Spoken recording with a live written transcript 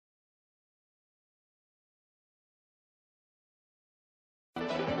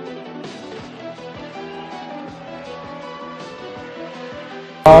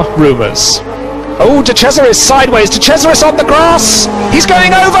Rumours. Oh, De Cesaris sideways. De Cesaris on the grass. He's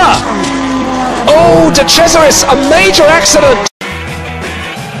going over. Oh, De Cesaris, a major accident.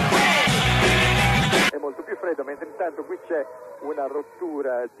 È molto più freddo, mentre intanto qui c'è una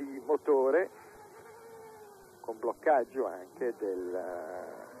rottura di motore con bloccaggio anche del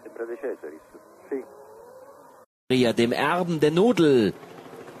Andrea de Cesaris. Sì. Dem Erben der Nudel.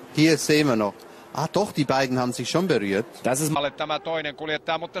 Hier sehen wir noch. Ah doch, die beiden haben sich schon berührt. Das ist Tämä toinen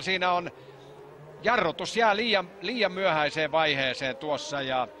kuljettaja, mutta siinä on jarrutus jää liian myöhäiseen vaiheeseen tuossa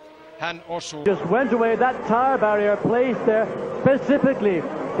ja hän osuu. Just went away, that tire barrier placed there specifically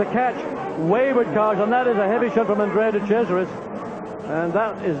to catch wayward cars, and that is a heavy shot from Andrea de Cesaris. And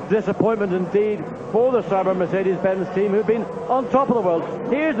that is disappointment indeed for the Sauber Mercedes-Benz team, who've been on top of the world.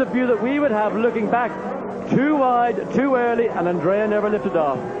 Here's the view that we would have looking back. Too wide, too early, and Andrea never lifted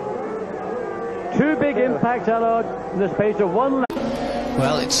off. Two big impacts, Allard, in the space of one lap.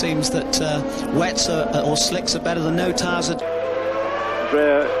 Well, it seems that wets or slicks are better than no tires.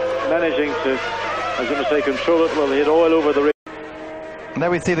 Andrea managing to, I was going to say, control it. Well, hit oil over the rim. And there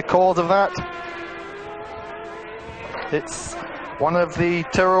we see the cause of that. It's one of the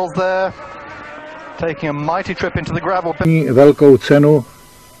Tyrrells there, taking a mighty trip into the gravel pit. Velkou cenu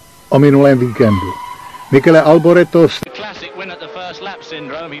o minulém víkendu. Michele Alboretos. The classic win at the first lap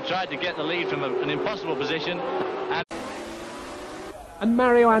syndrome. He tried to get the lead from an impossible position. And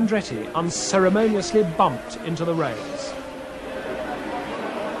Mario Andretti unceremoniously bumped into the rails.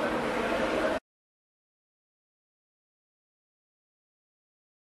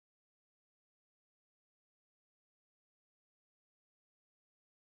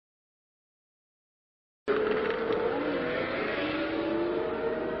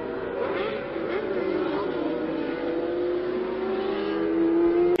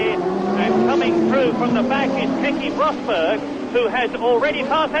 Through from the back is Nicky Rosberg, who has already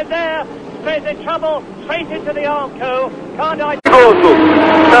passed it there. Straight in trouble, straight into the Armco. Can't I... Tirou,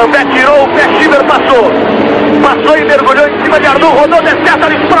 o pé Schiller passou e mergulhou em cima de Arnoux, rodou de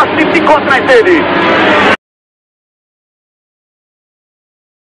Cesaris, próximo e ficou atrás dele.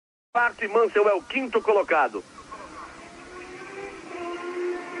 Parte Mansell é o quinto colocado.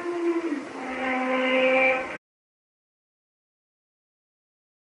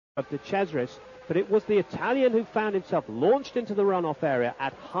 Of De Cesaris, but it was the Italian who found himself launched into the runoff area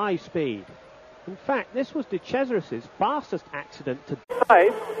at high speed. In fact, this was De Cesaris' fastest accident to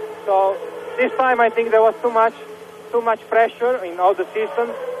date. So this time I think there was too much pressure in all the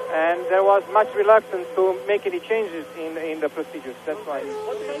systems, and there was much reluctance to make any changes in the procedures. That's why.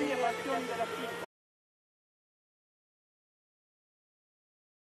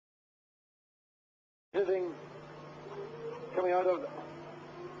 Coming out of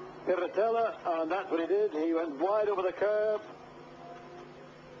Piratella, and that's what he did. He went wide over the curve.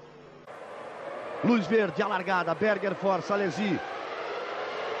 Luz verde, a largada, Berger força, Alesi.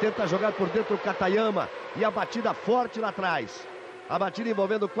 Tenta jogar por dentro o Katayama. E a batida forte lá atrás. A batida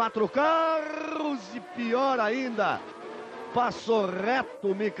envolvendo 4 carros e pior ainda. Passou reto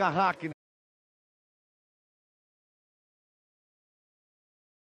o Mika Hakkinen.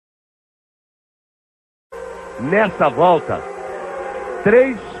 Nessa volta,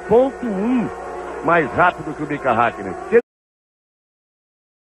 3.1 mais rápido que o Mika Hakkinen.